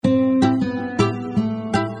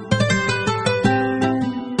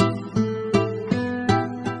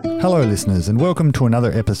Hello listeners and welcome to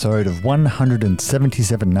another episode of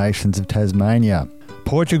 177 Nations of Tasmania.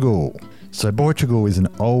 Portugal. So Portugal is an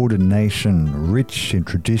old nation rich in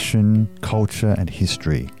tradition, culture and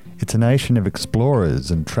history. It's a nation of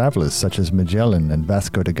explorers and travellers such as Magellan and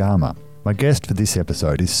Vasco da Gama. My guest for this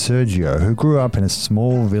episode is Sergio, who grew up in a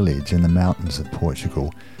small village in the mountains of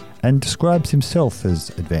Portugal and describes himself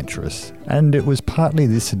as adventurous. And it was partly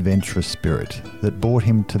this adventurous spirit that brought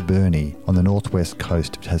him to Burnie on the northwest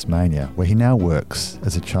coast of Tasmania, where he now works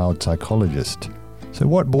as a child psychologist. So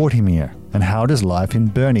what brought him here? And how does life in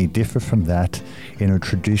Burnie differ from that in a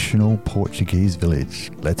traditional Portuguese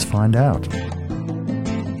village? Let's find out.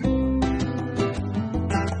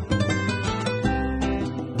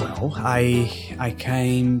 Well, I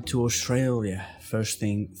came to Australia first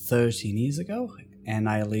thing 13 years ago, and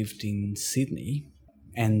I lived in Sydney,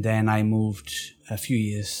 and then I moved a few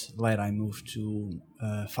years later. I moved to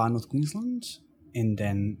Far North Queensland, and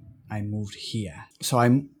then I moved here. So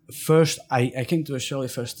I came to Australia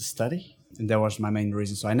first to study, and that was my main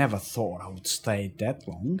reason. So I never thought I would stay that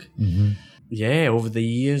long. Mm-hmm. Yeah, over the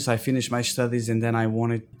years I finished my studies, and then I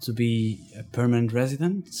wanted to be a permanent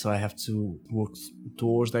resident, so I have to work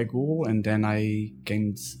towards that goal, and then I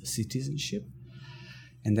gained citizenship.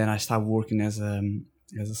 And then I started working as a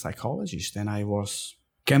psychologist, and I was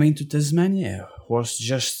coming to Tasmania. It was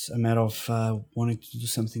just a matter of wanting to do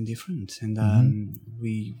something different. And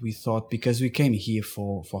we thought, because we came here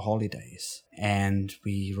for holidays, and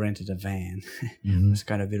we rented a van. It was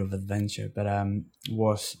kind of a bit of adventure, but it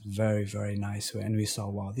was very, very nice. And we saw,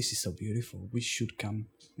 wow, this is so beautiful. We should come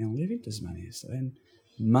and live in Tasmania. So, and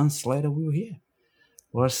months later, we were here.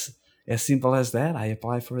 It was as simple as that. I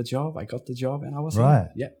applied for a job, I got the job, and I was right.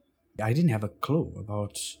 Here. Yeah, I didn't have a clue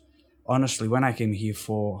about. Honestly, when I came here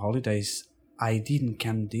for holidays, I didn't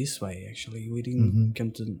come this way. Actually, we didn't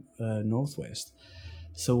come to Northwest,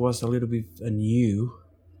 so it was a little bit a new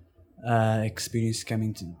experience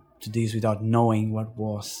coming to this without knowing what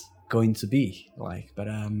was going to be like. But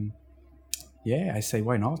yeah, I say,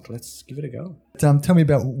 why not? Let's give it a go. Tell me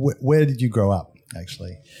about where did you grow up?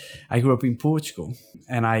 Actually, I grew up in Portugal,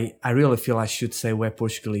 and I really feel I should say where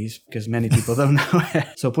Portugal is, because many people don't know.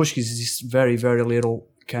 So Portugal is this very, very little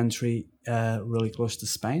country, really close to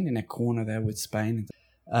Spain, in a corner there with Spain.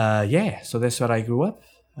 So that's where I grew up,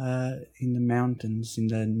 in the mountains in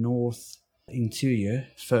the north interior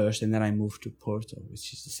first, and then I moved to Porto,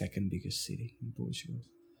 which is the second biggest city in Portugal.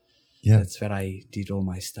 Yeah, that's where I did all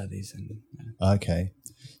my studies. And okay,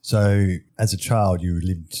 so as a child, you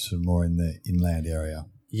lived more in the inland area.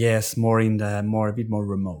 Yes, a bit more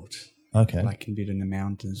remote. Okay, like in between the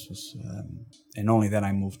mountains was, and only then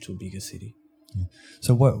I moved to a bigger city. Yeah.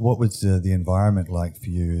 So what was the environment like for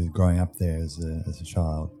you growing up there as a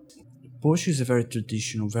child? Portugal is a very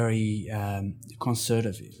traditional, very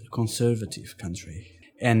conservative country,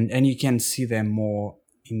 and you can see them more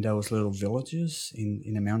in those little villages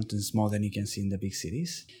in the mountains more than you can see in the big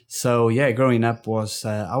cities. So yeah, growing up was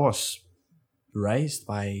I was raised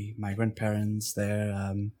by my grandparents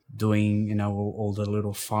there, doing all the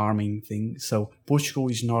little farming things. So Portugal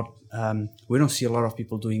is not we don't see a lot of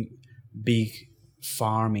people doing big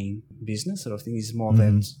farming business sort of thing. Is more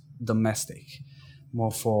than domestic,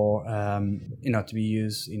 more for to be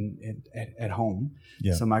used at home.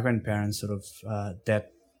 Yeah. So my grandparents sort of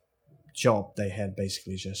that job they had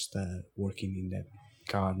basically just working in that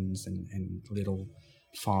gardens and little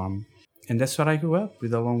farm, and that's what I grew up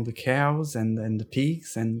with, along the cows and the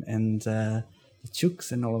pigs and the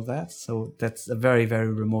chooks and all of that. So that's a very, very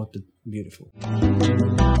remote but beautiful.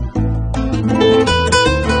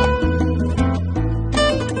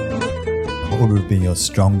 What would have been your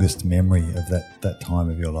strongest memory of that time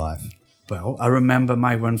of your life? Well, I remember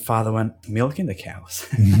my grandfather went milking the cows.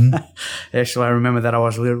 Mm-hmm. Actually, I remember that I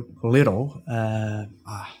was little,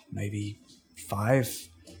 maybe 5.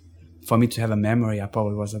 For me to have a memory, I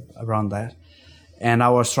probably was around that. And I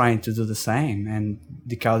was trying to do the same, and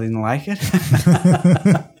the cow didn't like it.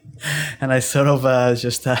 And I sort of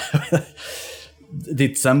just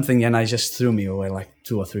did something, and I just threw me away like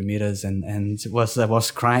 2 or 3 meters, and I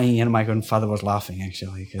was crying, and my grandfather was laughing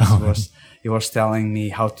actually, because he was telling me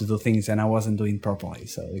how to do things, and I wasn't doing properly.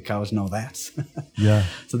 So the cows know that. Yeah.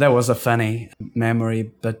 So that was a funny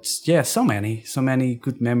memory, but yeah, so many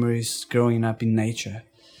good memories growing up in nature,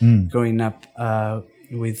 growing up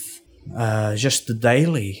with just the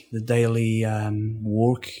daily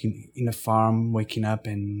work in a farm, waking up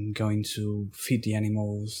and going to feed the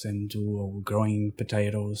animals and growing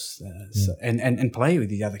potatoes, and play with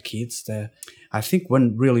the other kids. I think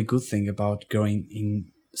one really good thing about growing in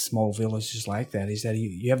small villages like that is that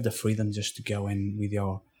you have the freedom just to go in with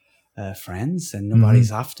your friends, and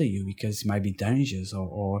nobody's after you because it might be dangerous,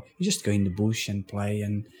 or you just go in the bush and play.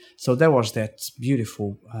 And so there was that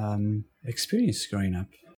beautiful experience growing up.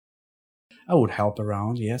 I would help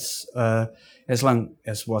around, yes, as long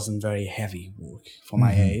as wasn't very heavy work for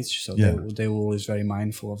my age. So they were always very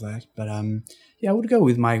mindful of that. But I would go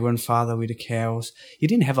with my grandfather with the cows. He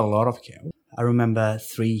didn't have a lot of cows. I remember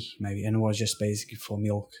 3 maybe, and it was just basically for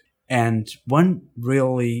milk. And one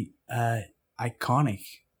really iconic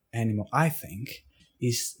animal, I think,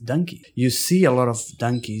 is donkey. You see a lot of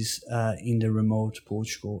donkeys in the remote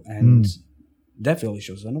Portugal, and that village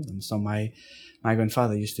was one of them. So my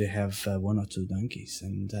grandfather used to have 1 or 2 donkeys,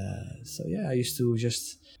 and I used to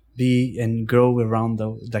just be and grow around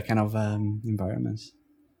that kind of environments.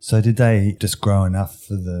 So did they just grow enough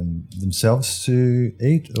for themselves to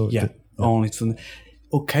eat? Or only for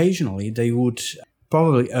occasionally they would,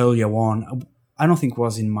 probably earlier on. I don't think it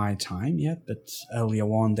was in my time yet, but earlier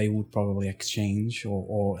on they would probably exchange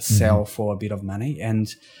or sell for a bit of money. And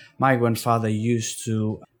my grandfather used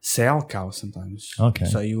to sell cows sometimes. Okay.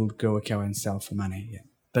 So you would grow a cow and sell for money,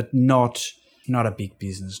 but not a big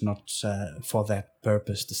business, not for that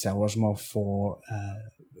purpose to sell. It was more for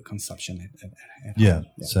consumption at home.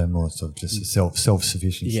 So more sort of just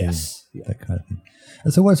self-sufficiency. Yes. That kind of thing.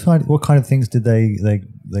 And so what kind of things did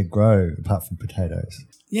they grow apart from potatoes?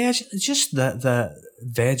 Yeah, just the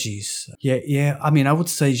veggies. Yeah. I mean, I would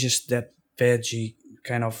say just that veggie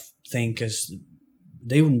kind of thing, because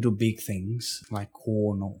they wouldn't do big things like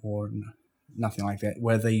corn or nothing like that,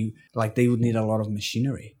 where they would need a lot of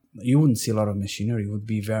machinery. You wouldn't see a lot of machinery. It would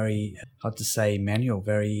be very, manual,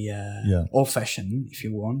 very old-fashioned, if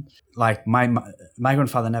you want. Like my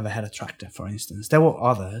grandfather never had a tractor, for instance. There were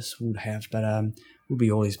others who would have, but would be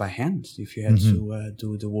always by hand if you had to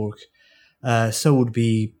do the work. So it would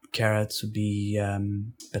be carrots, would be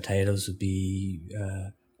potatoes, would be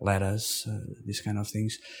lettuce, these kind of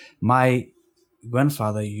things. My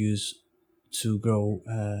grandfather used to grow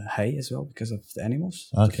hay as well because of the animals,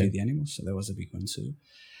 to feed the animals. So that was a big one too.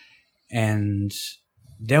 And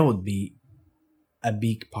there would be a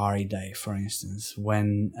big party day, for instance,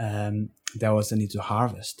 when there was a need to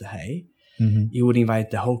harvest the hay. He would invite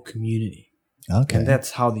the whole community. Okay. And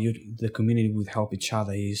that's how the community would help each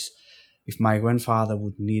other, is if my grandfather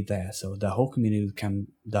would need that. So the whole community would come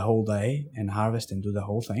the whole day and harvest and do the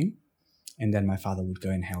whole thing. And then my father would go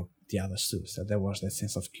and help the others too. So there was that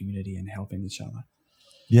sense of community and helping each other.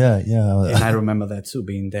 Yeah. And I remember that too,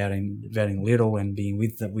 being there in very little and being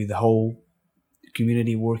with the whole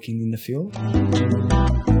community working in the field.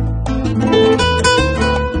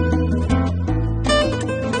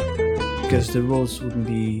 Because the roads wouldn't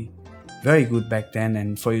be very good back then,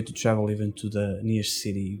 and for you to travel even to the nearest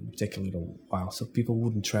city would take a little while, so people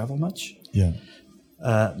wouldn't travel much. Yeah.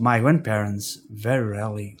 My grandparents very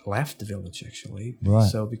rarely left the village, actually. Right.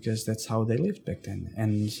 So because that's how they lived back then,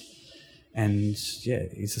 and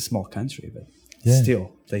it's a small country, but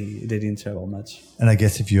still they didn't travel much. And I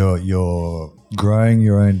guess if you're growing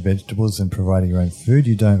your own vegetables and providing your own food,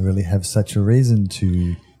 you don't really have such a reason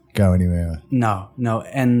to go anywhere. No,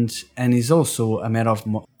 and it's also a matter of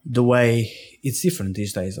the way it's different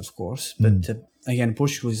these days, of course. But again,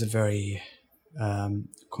 Portugal is a very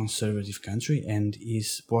conservative country, and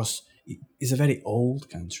is a very old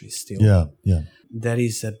country still. Yeah. There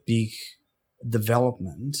is a big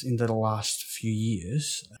development in the last few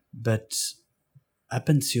years, but up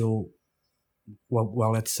until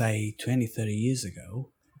let's say 20, 30 years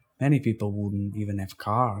ago, many people wouldn't even have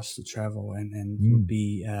cars to travel, and would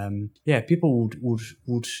be people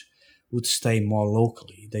would stay more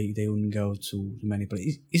locally. They wouldn't go to many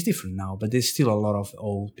places. It's different now, but there's still a lot of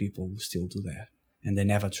old people who still do that, and they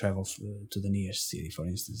never travel to the nearest city, for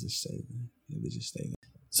instance. They just stay there.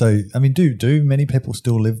 So, I mean, do many people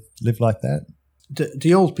still live like that?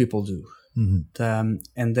 The old people do,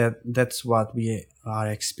 and that's what we are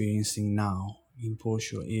experiencing now in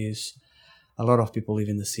Portugal. Is a lot of people live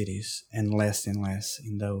in the cities and less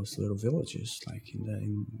in those little villages, like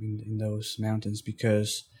in those mountains,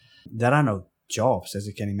 because there are no jobs, as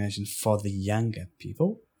you can imagine, for the younger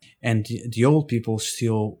people. And the old people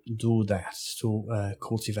still do that, to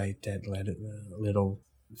cultivate that little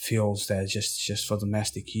fields that just for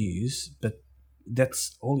domestic use. But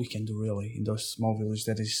that's all you can do really in those small villages.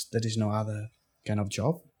 That is no other kind of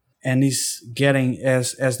job. And it's getting,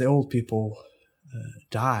 as the old people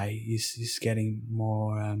die, is getting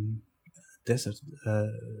more deserted.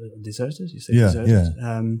 You say deserted.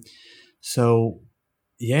 Yeah. So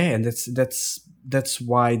yeah, and that's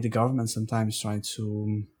why the government sometimes trying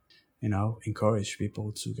to encourage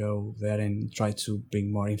people to go there and try to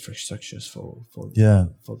bring more infrastructures for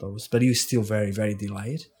those. But it's still very, very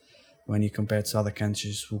delayed. when you compare to other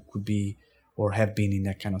countries who could be or have been in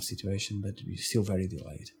that kind of situation, but we're still very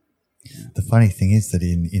delayed. Yeah. The funny thing is that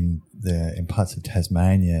in parts of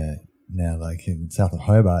Tasmania now, like in south of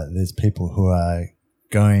Hobart, there's people who are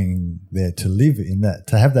going there to live in that,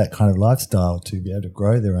 to have that kind of lifestyle, to be able to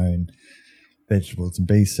grow their own vegetables and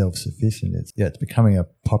be self-sufficient. It's becoming a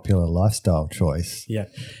popular lifestyle choice. Yeah.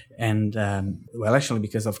 And, actually,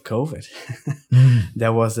 because of COVID,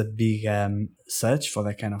 there was a big search for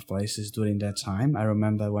that kind of places during that time. I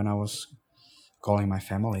remember when I was calling my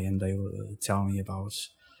family and they were telling me about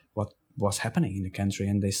what was happening in the country.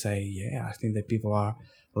 And they say, yeah, I think that people are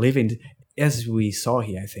living, as we saw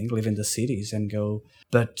here, I think, live in the cities and go.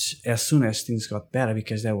 But as soon as things got better,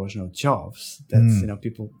 because there was no jobs, that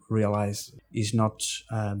people realized it's not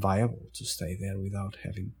viable to stay there without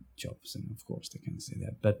having jobs. And of course, they can say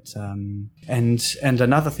that. But and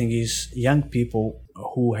another thing is, young people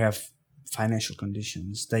who have financial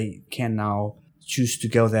conditions, they can now choose to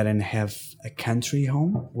go there and have a country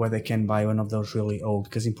home where they can buy one of those really old.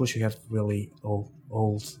 Because in Push, you have really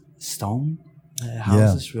old stone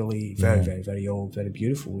houses, really very, very, very old, very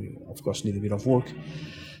beautiful. We, of course, need a bit of work.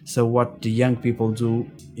 So what the young people do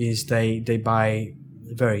is they buy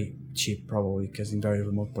very cheap, probably, because in very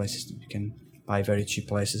remote places you can buy very cheap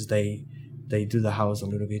places. They do the house a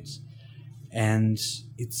little bit, and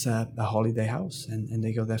it's a holiday house, and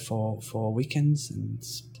they go there for weekends, and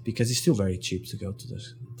because it's still very cheap to go to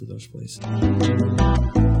those places.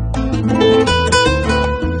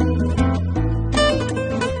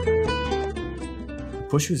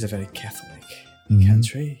 Pushu is a very Catholic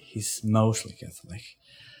country. He's mostly Catholic.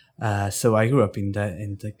 So I grew up in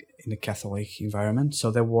the Catholic environment.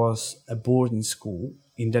 So there was a boarding school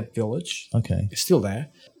in that village. Okay, it's still there,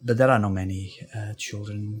 but there are not many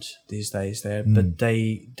children these days there. But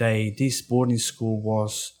this boarding school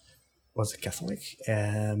was a Catholic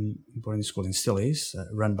boarding school, and still is,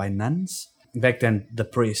 run by nuns. Back then, the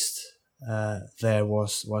priest there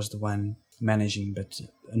was the one managing, but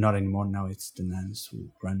not anymore. Now it's the nuns who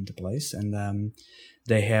run the place, and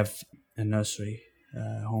they have a nursery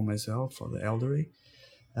home as well for the elderly.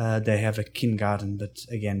 They have a kindergarten, but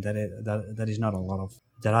again, that is not a lot of.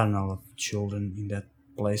 There are not a lot of children in that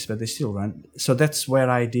place, but they still run. So that's where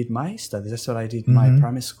I did my studies. That's where I did my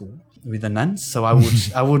primary school with the nuns. So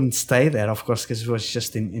I wouldn't stay there, of course, because it was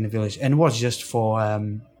just in a village, and it was just for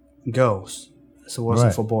girls. So it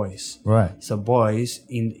wasn't for boys. Right. So boys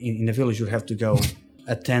in the village would have to go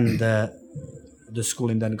attend the school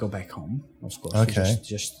and then go back home, of course. Okay.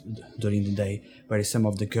 Just during the day, whereas some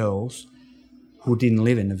of the girls who didn't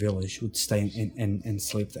live in the village would stay and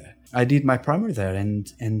sleep there. I did my primary there,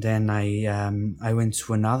 and then I went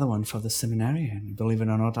to another one for the seminary, and believe it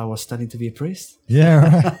or not, I was studying to be a priest. Yeah,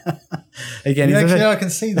 right. Again, actually, I can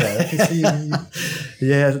see that. I can see you.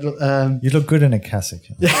 Yeah, you look good in a cassock.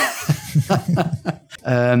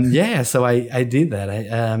 So I did that.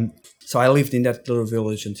 So I lived in that little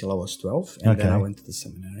village until I was 12, and then I went to the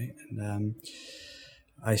seminary, and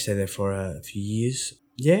I stayed there for a few years.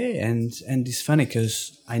 Yeah, and it's funny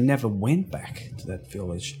because I never went back to that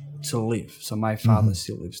village to live. So my father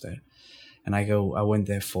still lives there, and I went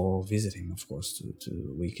there for visiting, of course,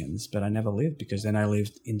 to weekends. But I never lived, because then I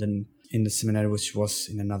lived in the seminary, which was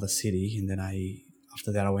in another city, and then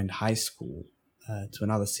after that I went high school to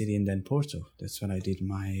another city, and then Porto. That's when I did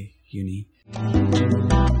my uni.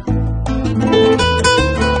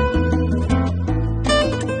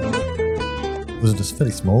 Was it a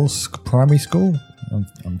fairly small primary school?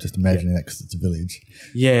 I'm just imagining that because it's a village.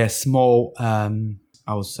 Yeah, small.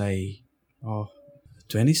 I would say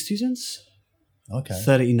 20 students. Okay.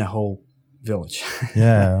 30 in the whole village.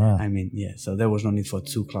 Yeah, right. I mean, yeah. So there was no need for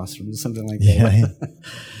 2 classrooms or something like that. Yeah.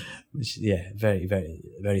 Which, very, very,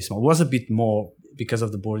 very small. It was a bit more because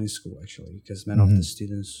of the boarding school, actually, because many of the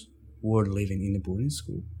students were living in the boarding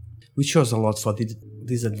school, which shows a lot for the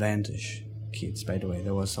disadvantaged kids, by the way.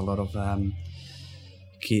 There was a lot of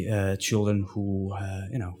children who,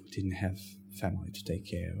 didn't have family to take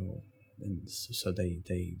care of, and so they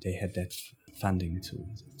had that funding to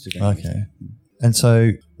go. Okay. And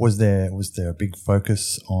so was there a big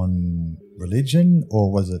focus on religion,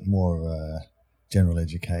 or was it more general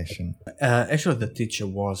education? Actually, the teacher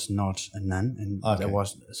was not a nun, and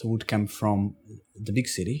would come from the big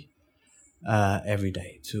city every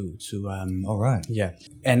day to all right. Yeah.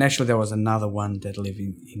 And actually there was another one that lived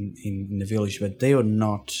in the village, but they were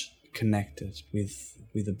not connected with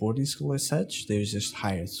the boarding school as such. They were just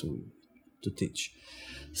hired to teach.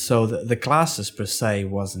 So the classes per se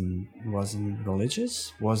wasn't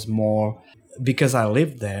religious, was more because I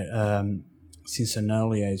lived there since an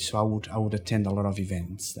early age. So I would attend a lot of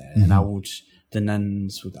events there, and I would the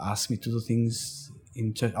nuns would ask me to do things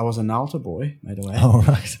in church. I was an altar boy, by the way. Oh,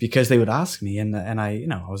 right. Because they would ask me, and I,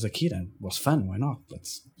 I was a kid and it was fun. Why not?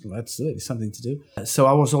 Let's do it. It's something to do. So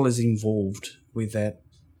I was always involved with that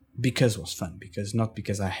because it was fun, not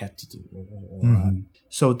because I had to do.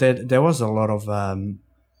 So there was a lot of.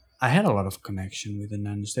 I had a lot of connection with the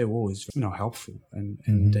nuns. They were always, helpful, and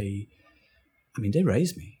they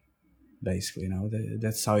raised me, basically.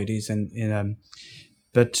 That's how it is, and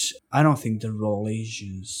but I don't think the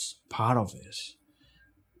religious part of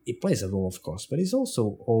it plays a role, of course, but it's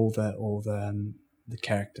also all the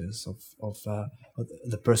characters of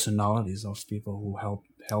the personalities of people who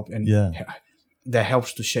help and that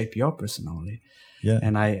helps to shape your personality. Yeah.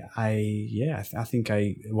 And I think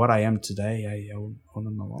what I am today, I owe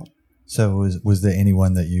them a lot. So was there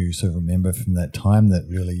anyone that you sort of remember from that time that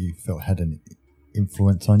really you felt had an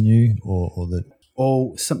influence on you, or that?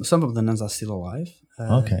 Oh, some of the nuns are still alive.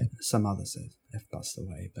 Okay. Some others have passed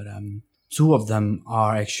away, but two of them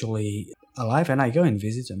are actually alive, and I go and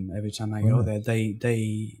visit them every time I go there.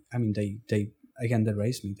 They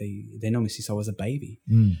raised me. They know me since I was a baby,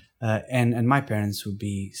 and my parents would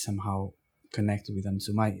be somehow connected with them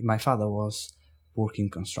too. My father was working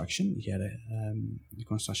construction. He had a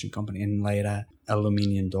construction company, and later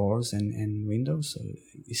aluminium doors and windows. So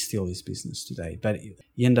it's still his business today. But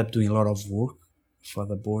he ended up doing a lot of work for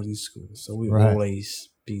the boarding school. So we've always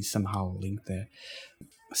been somehow linked there.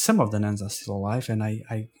 Some of the nuns are still alive, and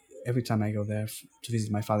I every time I go there to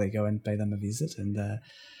visit my father, I go and pay them a visit, and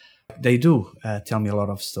they do tell me a lot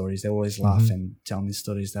of stories. They always laugh and tell me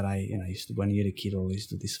stories that I used to, when you're a kid, always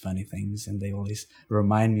do these funny things, and they always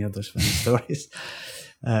remind me of those funny stories,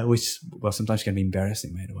 which sometimes can be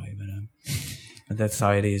embarrassing, by the way, but that's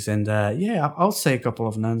how it is. And I'll say a couple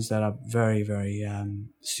of nuns that are very, very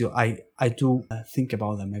still. I do think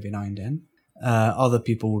about them every now and then. Other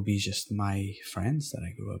people would be just my friends that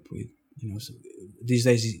I grew up with. So these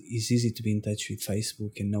days it's easy to be in touch with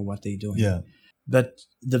Facebook and know what they're doing. Yeah. But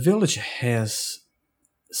the village has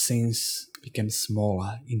since become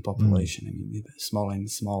smaller in population. I mean, smaller and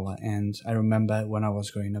smaller. And I remember when I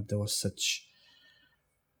was growing up, there was such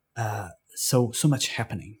so much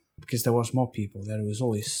happening because there was more people. There was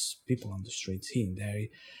always people on the streets here and there.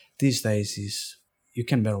 These days you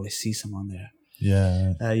can barely see someone there.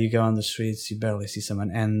 Yeah. You go on the streets, you barely see someone.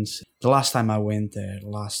 And the last time I went there,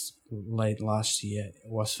 late last year, it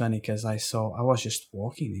was funny because I was just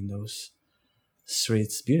walking in those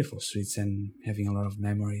streets, beautiful streets, and having a lot of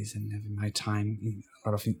memories and having my time, a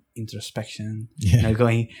lot of introspection,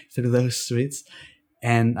 going through those streets.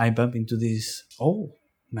 And I bumped into this old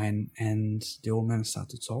man, and the old man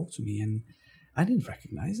started to talk to me, and I didn't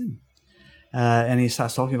recognize him. And he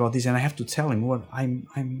starts talking about this, and I have to tell him what I'm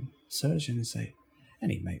surgeon, and say,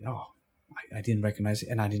 and he made, I didn't recognize it,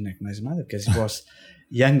 and I didn't recognize him either because he was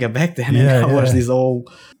younger back then, and I was this old,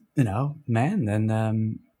 man.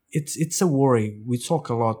 And it's a worry. We talk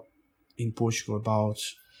a lot in Portugal about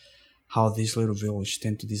how these little villages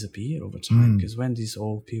tend to disappear over time because when these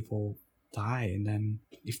old people die, and then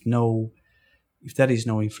if there is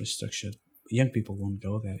no infrastructure, young people won't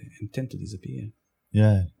go there and tend to disappear.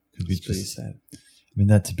 Yeah, could be it's pretty sad. I mean,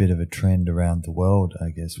 that's a bit of a trend around the world,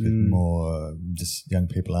 I guess, with more just young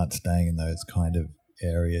people aren't staying in those kind of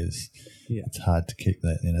areas. Yeah. It's hard to keep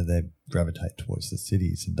that, they gravitate towards the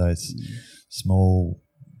cities, and those small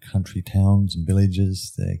country towns and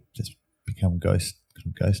villages, they just become ghost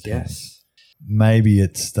towns. Yes. Maybe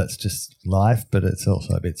that's just life, but it's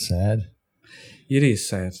also a bit sad. It is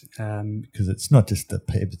sad. Because it's not just the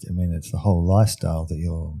people, it's the whole lifestyle that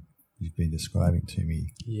you've been describing to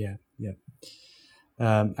me. Yeah.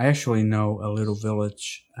 I actually know a little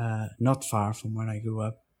village not far from where I grew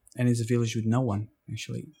up, and it's a village with no one,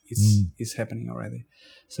 actually. It's happening already.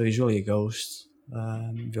 So it's really a ghost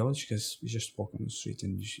village because you just walk on the street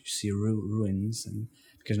and you see ruins, and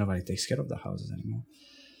because nobody takes care of the houses anymore.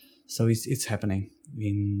 So it's happening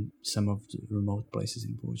in some of the remote places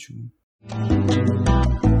in Portugal.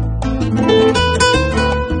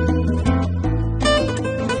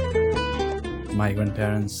 My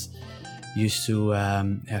grandparents used to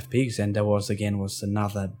have pigs, and there was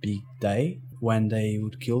another big day when they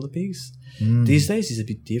would kill the pigs. These days it's a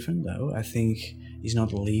bit different though. I think it's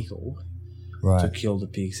not legal to kill the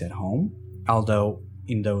pigs at home, although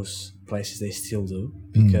in those places they still do,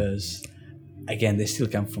 because again they still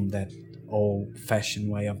come from that old-fashioned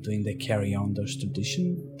way of doing. They carry on those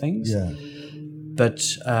tradition things, but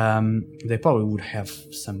they probably would have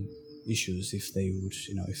some issues if they would,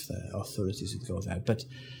 if the authorities would go there. But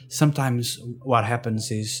sometimes what happens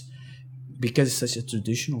is, because it's such a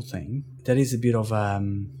traditional thing, there is a bit of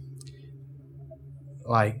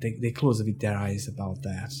like they close a bit their eyes about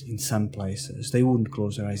that in some places. They wouldn't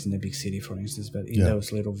close their eyes in a big city, for instance, but in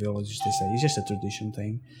those little villages, they say it's just a tradition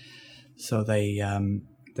thing. So they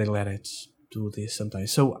let it do this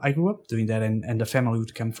sometimes. So I grew up doing that, and the family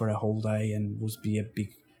would come for a whole day, and would be a big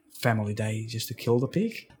family day just to kill the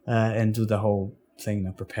pig and do the whole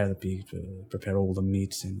thing, prepare the pig, prepare all the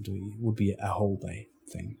meats, and it would be a whole day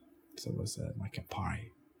thing. So it was like a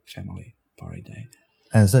family party day.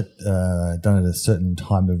 And is that done at a certain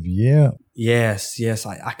time of year? Yes.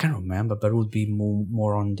 I can't remember, but it would be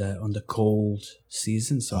more on the cold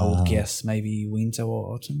season. So I would guess maybe winter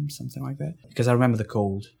or autumn, something like that. Because I remember the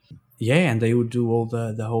cold. Yeah, and they would do all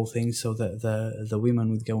the whole thing. So the women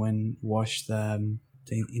would go and wash the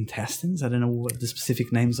intestines. I don't know what the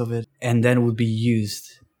specific names of it, and then it would be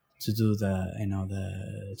used to do the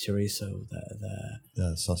chorizo,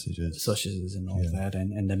 the sausages and all that,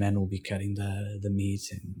 and the men will be cutting the meat,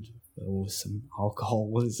 and there was some alcohol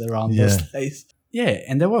was around those days. Yeah,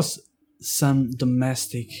 and there was some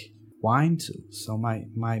domestic wine too. So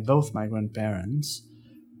both my grandparents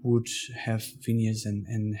would have vineyards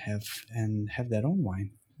and have their own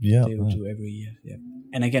wine. Yeah, they would do every year. Yeah,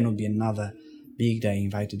 and again, it would be another big day.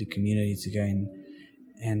 Invited the community to go in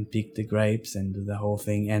and pick the grapes and do the whole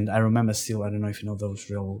thing. And I remember still, I don't know if you know those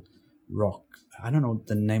real rock, I don't know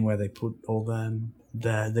the name where they put all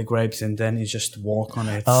the grapes and then you just walk on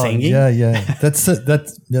it singing. That's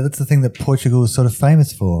the thing that Portugal is sort of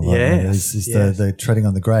famous for. Right? Yes, the treading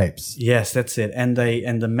on the grapes. Yes, that's it. And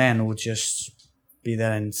the men would just be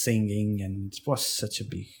there and singing, and it was such a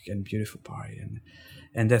big and beautiful party.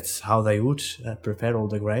 And that's how they would prepare all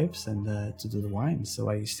the grapes and to do the wine. So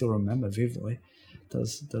I still remember vividly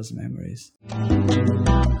those memories.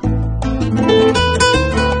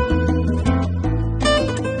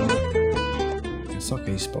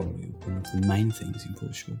 Soccer is probably one of the main things in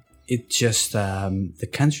Portugal. It just the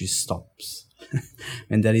country stops,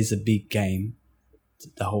 and that is a big game.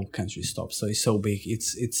 The whole country stops. So it's so big.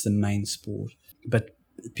 It's the main sport, but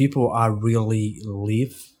people are really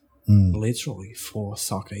live literally for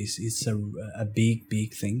soccer. It's a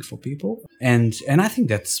big thing for people, and I think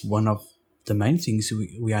that's one of the main things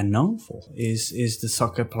we are known for is the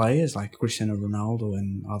soccer players like Cristiano Ronaldo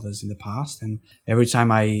and others in the past. And every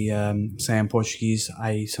time I say I'm Portuguese,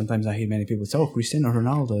 I hear many people say, "Oh, Cristiano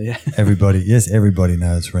Ronaldo." Yeah, everybody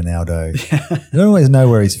knows Ronaldo. They don't always know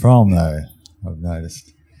where he's from, though. I've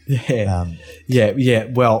noticed. Yeah.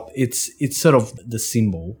 Well, it's sort of the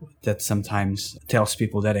symbol that sometimes tells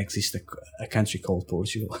people that exists a country called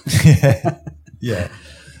Portugal. Yeah.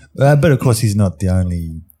 But of course, he's not the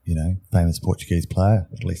only famous Portuguese player,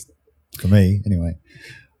 at least for me, anyway.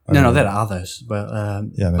 No, there are others. But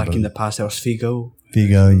like in the past, there was Figo.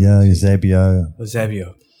 Eusebio.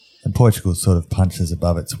 And Portugal sort of punches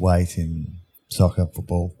above its weight in soccer,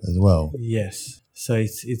 football as well. Yes. So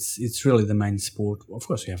it's really the main sport. Of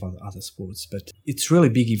course, we have other sports, but it's really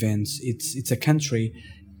big events. It's a country.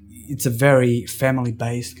 It's a very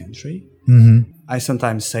family-based country. Mm-hmm. I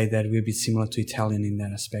sometimes say that we're a bit similar to Italian in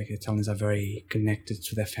that aspect. Italians are very connected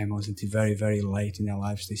to their families until very, very late in their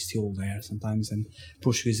lives. They're still there sometimes, and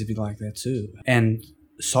Portugal is a bit like that too. And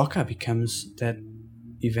soccer becomes that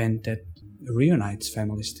event that reunites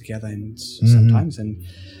families together, and sometimes and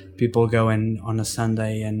people go in on a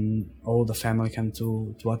Sunday and all the family come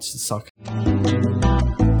to watch the soccer.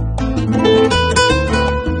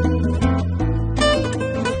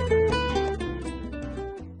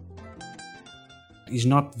 It's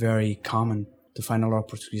not very common to find a lot of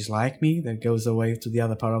Portuguese like me that goes away to the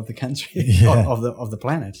other part of the country of the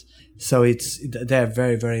planet. So they're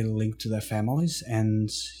very, very linked to their families, and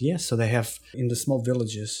so they have in the small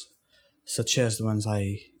villages, such as the ones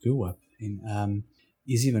I grew up in.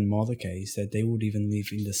 Is even more the case that they would even live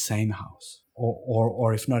in the same house,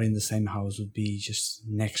 or if not in the same house, would be just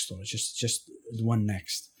next door, just the one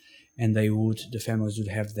next, and the families would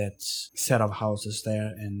have that set of houses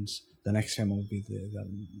there, and the next family would be the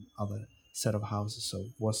other set of houses. So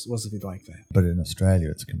was a bit like that. But in Australia,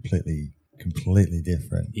 it's completely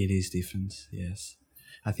different. It is different, yes.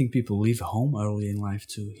 I think people leave home early in life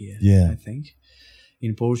too here. Yeah, I think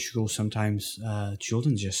in Portugal sometimes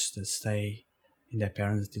children just stay in their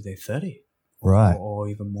parents until they're 30, right, or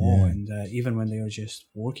even more, and even when they are just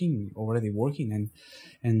already working,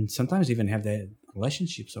 and sometimes even have their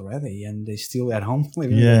relationships already, and they're still at home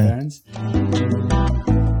living with their parents.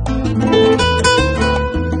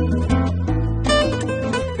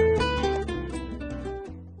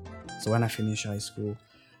 So when I finished high school,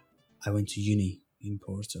 I went to uni in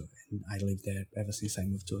Porto, and I lived there ever since I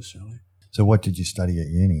moved to Australia. So what did you study at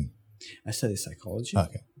uni? I studied psychology.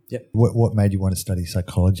 Okay. Yep. What made you want to study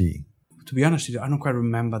psychology? to be honest with you, I don't quite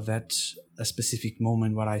remember that a specific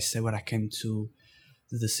moment where I came to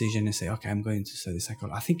the decision and say, okay, I'm going to study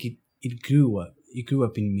psychology. I think it grew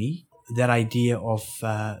up in me, that idea of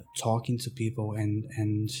talking to people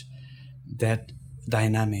and that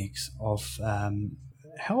dynamics of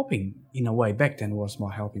helping in a way. Back then was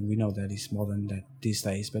more helping. We know that it's more than that these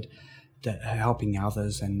days, but that helping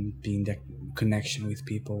others and being that connection with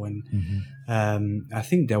people. And I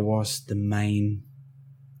think that was the main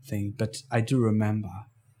thing. But I do remember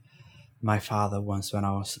my father once when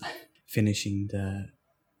I was finishing the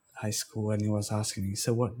high school, and he was asking me,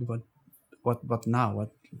 so what now?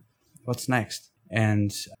 What's next?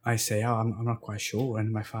 And I say, oh, I'm not quite sure.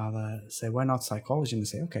 And my father said, why not psychology? And I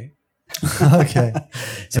say, okay. Okay.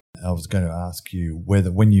 So I was going to ask you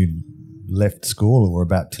whether when you left school or were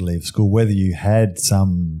about to leave school, whether you had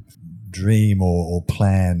some dream or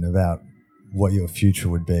plan about what your future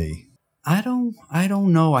would be. I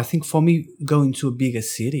don't know. I think for me, going to a bigger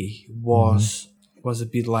city was a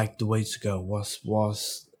bit like the way to go,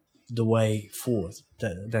 was the way forward.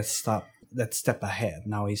 That step ahead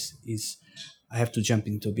now is I have to jump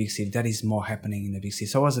into a big city. That is more happening in the big city.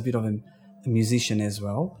 So I was a bit of a musician as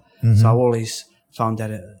well. So I always found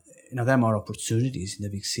that there are more opportunities in the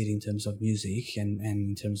big city in terms of music and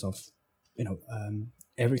in terms of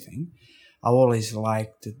everything. I always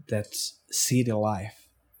liked that city life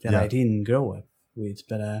that I didn't grow up with,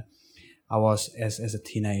 but I was as a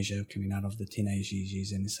teenager coming out of the teenage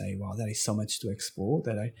years and say, wow, there is so much to explore.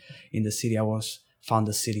 That in the city found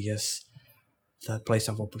the city as the place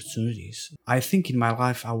of opportunities. I think in my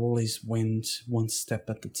life I always went one step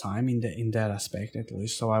at a time in that aspect, at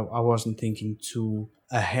least. So I wasn't thinking too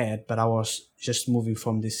ahead, but I was just moving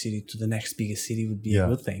from this city to the next biggest city would be a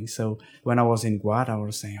good thing. So when I was in Guad, I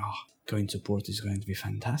was saying, going to Porto is going to be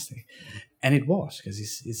fantastic. And it was, because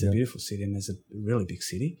it's a beautiful city and it's a really big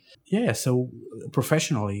city. Yeah, so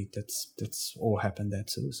professionally, that's all happened there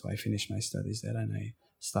too. So I finished my studies there and I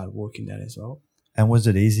started working there as well. And was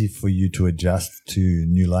it easy for you to adjust to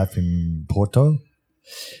new life in Porto?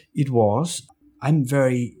 It was. I'm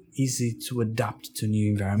very easy to adapt to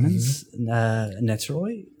new environments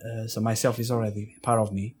naturally. So myself is already part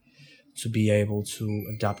of me to be able to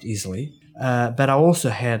adapt easily. But I also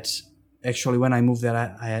had, actually, when I moved there,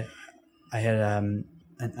 I had an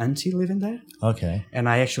auntie living there. Okay. And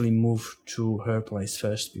I actually moved to her place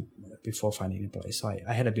first before finding a place. So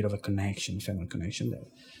I had a bit of a family connection there.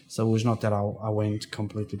 So it was not that I went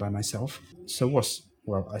completely by myself. So it was,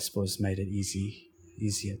 well, I suppose made it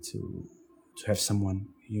easier to have someone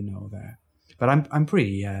there. But I'm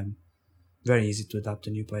pretty very easy to adapt to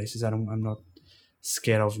new places. I'm not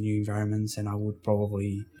scared of new environments, and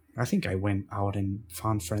I think I went out and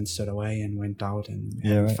found friends straight away and went out and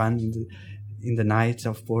had fun in the night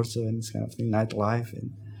of Porto and this kind of thing, nightlife.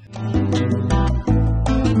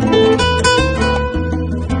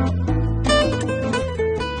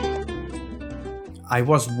 I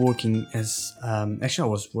was working as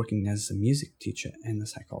a music teacher and a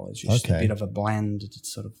psychologist. Okay. A bit of a blended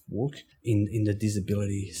sort of work in the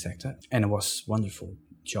disability sector, and it was wonderful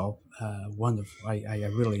job. Wonderful. I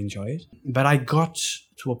really enjoy it. But I got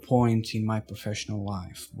to a point in my professional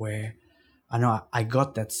life where I know I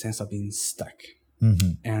got that sense of being stuck,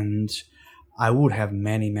 and I would have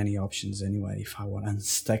many, many options anyway if I would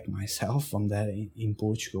unstuck myself from that in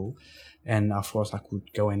Portugal. And of course, I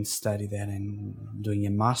could go and study there and doing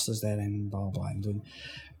a master's there and blah, blah, blah.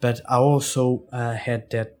 But I also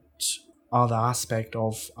had that other aspect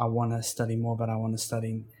of I want to study more, but I want to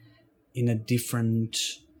study in a different,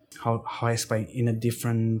 how I explain, in a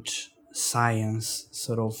different science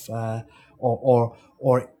sort of,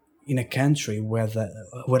 or in a country where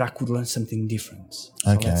I could learn something different. So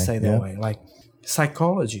let's say that way. Like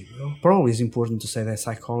psychology, probably is important to say that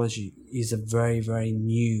psychology is a very, very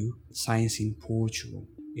new science in Portugal.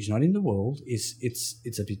 It's not in the world.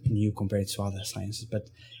 It's a bit new compared to other sciences, but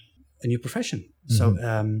a new profession. So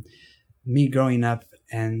me growing up,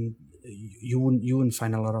 and you wouldn't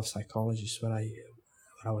find a lot of psychologists when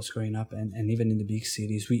I was growing up, and even in the big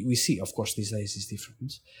cities, we see, of course, these days is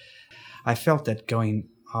different. I felt that going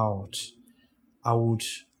out, I would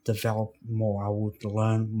develop more, I would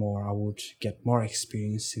learn more, I would get more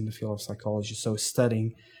experience in the field of psychology. So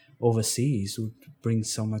studying overseas would bring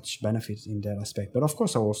so much benefit in that aspect. But of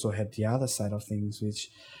course, I also had the other side of things, which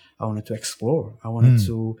I wanted to explore. I wanted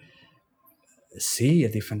to see a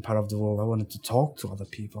different part of the world. I wanted to talk to other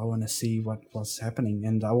people. I want to see what was happening.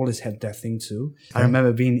 And I always had that thing too. Okay. I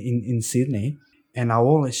remember being in Sydney, and I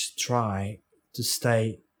always try to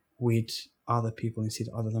stay with other people in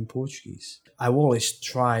Sydney other than Portuguese. I always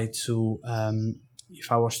try to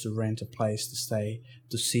if I was to rent a place to stay,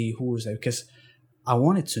 to see who was there, because I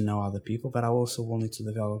wanted to know other people, but I also wanted to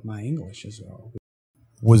develop my English as well.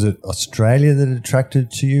 Was it Australia that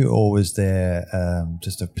attracted to you, or was there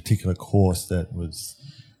just a particular course that was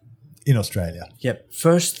in Australia? Yep.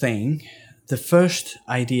 The first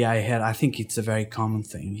idea I had, I think it's a very common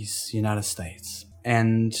thing, is United States.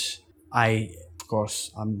 And of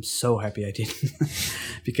course, I'm so happy I didn't.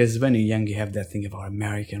 Because when you're young, you have that thing about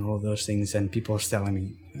America and all those things. And people are telling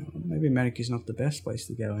me, maybe America is not the best place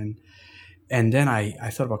to go. And then I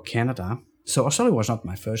thought about Canada. So Australia was not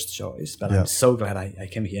my first choice, but I'm so glad I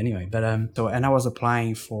came here anyway. But and I was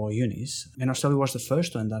applying for unis. And Australia was the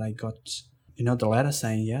first one that I got, the letter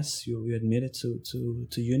saying, yes, you admitted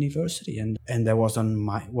to university. And that was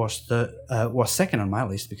was second on my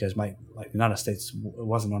list, because United States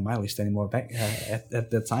wasn't on my list anymore back at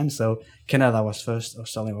that time. So Canada was first,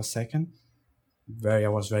 Australia was second. I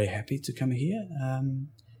was very happy to come here.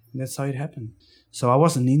 That's how it happened. So I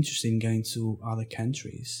wasn't interested in going to other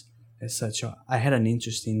countries as such. I had an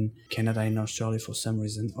interest in Canada and Australia for some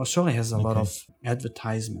reason. Australia has a lot of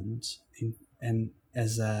advertisement and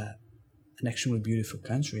as an extremely beautiful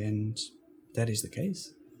country, and that is the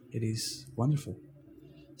case. It is wonderful.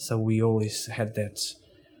 So we always had that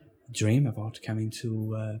dream about coming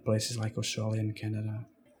to places like Australia and Canada.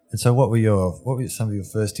 And so what were some of your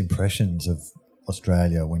first impressions of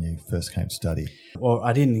Australia when you first came to study? Well,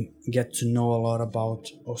 I didn't get to know a lot about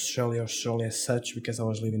Australia as such, because I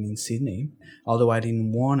was living in Sydney. Although I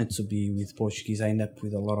didn't want it to be with Portuguese, I ended up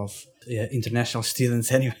with a lot of international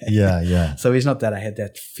students anyway. Yeah. So it's not that I had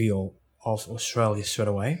that feel of Australia straight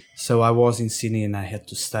away. So I was in Sydney and I had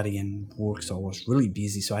to study and work, so I was really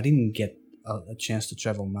busy. So I didn't get a chance to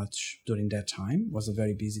travel much during that time. It was a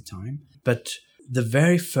very busy time. But the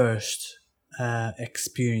very first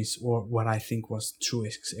experience, or what I think was true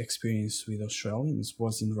experience with Australians,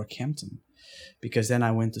 was in Rockhampton, because then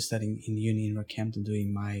I went to study in uni in Rockhampton,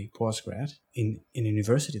 doing my postgrad in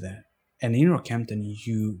university there. And in Rockhampton,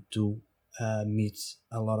 you do meet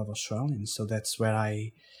a lot of Australians, so that's where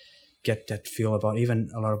I get that feel about even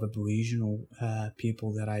a lot of Aboriginal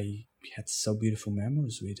people that I had so beautiful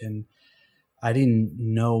memories with. And I didn't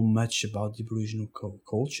know much about the Aboriginal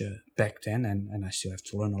culture back then, and I still have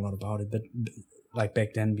to learn a lot about it. But like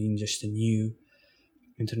back then, being just a new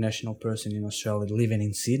international person in Australia, living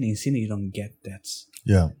in Sydney you don't get that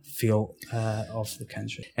feel of the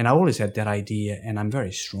country. And I always had that idea, and I'm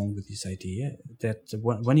very strong with this idea, that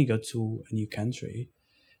when you go to a new country,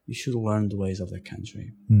 you should learn the ways of that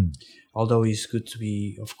country. Although it's good to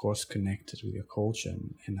be, of course, connected with your culture,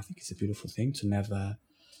 and I think it's a beautiful thing to never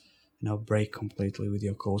break completely with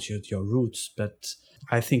your culture, your roots. But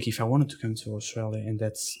I think if I wanted to come to Australia, and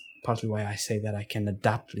that's partly why I say that I can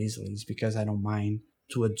adapt easily, is because I don't mind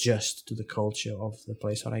to adjust to the culture of the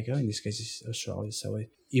place where I go. In this case, it's Australia. So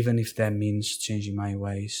even if that means changing my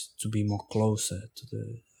ways to be more closer to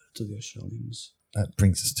the Australians. That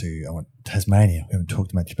brings us to Tasmania. We haven't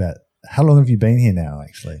talked much about. How long have you been here now,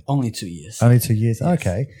 actually? Only 2 years. Only 2 years? Yes.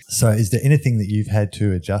 Okay. So is there anything that you've had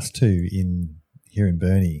to adjust to here in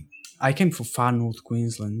Burnie? I came from far north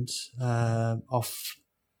Queensland, off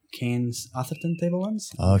Cairns, Atherton,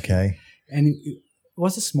 Tablelands. Okay. And it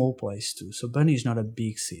was a small place too. So Burnie is not a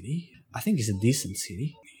big city. I think it's a decent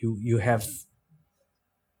city. You have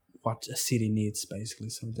what a city needs, basically.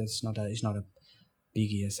 So it's not a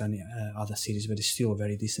biggie as any other cities, but it's still a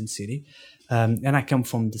very decent city. And I come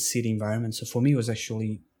from the city environment. So for me, it was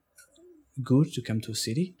actually good to come to a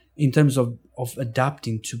city. In terms of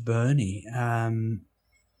adapting to Burnie,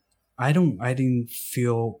 I didn't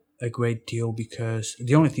feel a great deal, because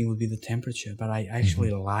the only thing would be the temperature, but I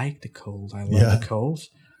actually like the cold. I love the cold.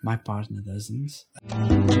 My partner doesn't.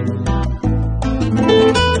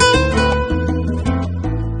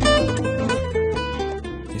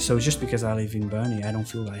 So just because I live in Burnie, I don't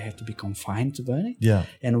feel that I have to be confined to Burnie. Yeah.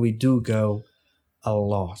 And we do go a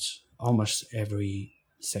lot. Almost every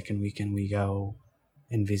second weekend we go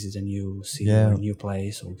and visit a new city or a new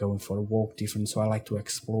place, or going for a walk different. So I like to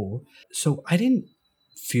explore. So I didn't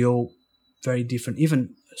feel very different,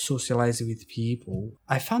 even socializing with people.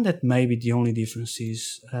 I found that maybe the only difference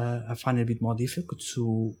is I find it a bit more difficult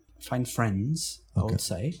to find friends, I would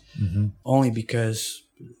say. Only because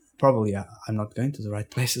probably I'm not going to the right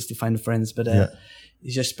places to find friends, but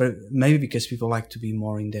it's just maybe because people like to be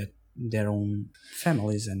more in their own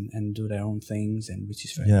families and do their own things, and which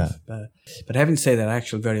is fair enough. But having said that, I'm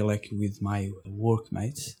actually very lucky with my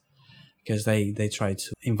workmates, because they try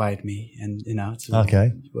to invite me and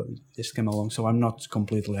to just come along. So I'm not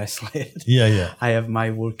completely isolated. Yeah. I have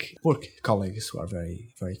my work colleagues who are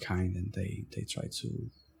very, very kind, and they try to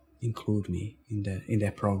include me in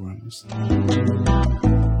their programs.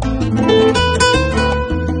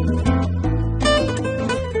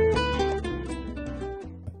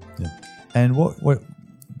 And what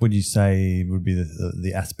would you say would be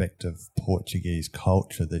the aspect of Portuguese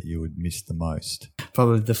culture that you would miss the most?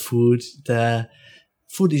 Probably the food. The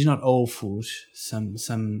food is not all food. Some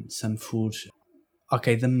food.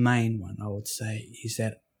 Okay, the main one I would say is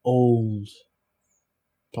that old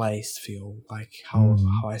place feel, like how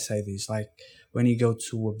I say this, like when you go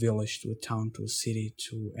to a village, to a town, to a city,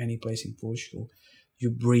 to any place in Portugal, you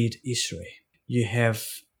breathe history. You have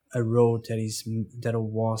a road that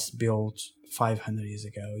was built 500 years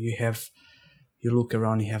ago. You look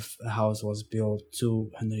around, you have a house was built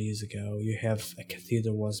 200 years ago. You have a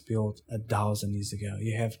cathedral was built 1,000 years ago.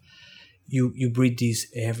 You breathe this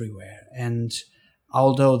everywhere. And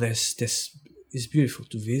although this is beautiful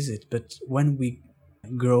to visit, but when we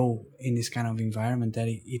grow in this kind of environment, that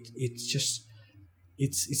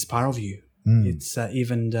it's part of you. It's I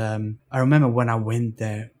remember when I went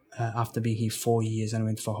there after being here 4 years and I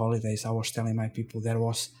went for holidays, I was telling my people there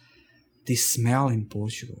was this smell in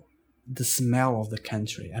Portugal, the smell of the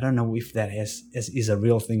country. I don't know if that is a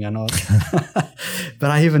real thing or not,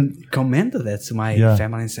 but I even commented that to my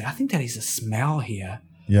family and said, I think there is a smell here.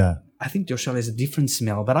 Yeah, I think Australia is a different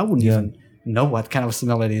smell, but I wouldn't even know what kind of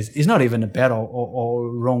smell it is. It's not even a bad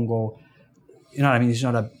or wrong, or you know what I mean. It's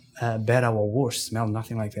not a better or worse smell,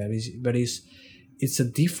 nothing like that. But it's a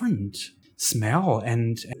different smell,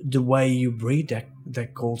 and the way you breathe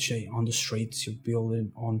that culture on the streets, you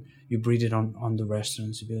breathe it on the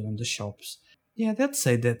restaurants, you build it on the shops. Yeah,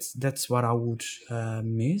 that's what I would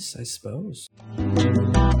miss, I suppose.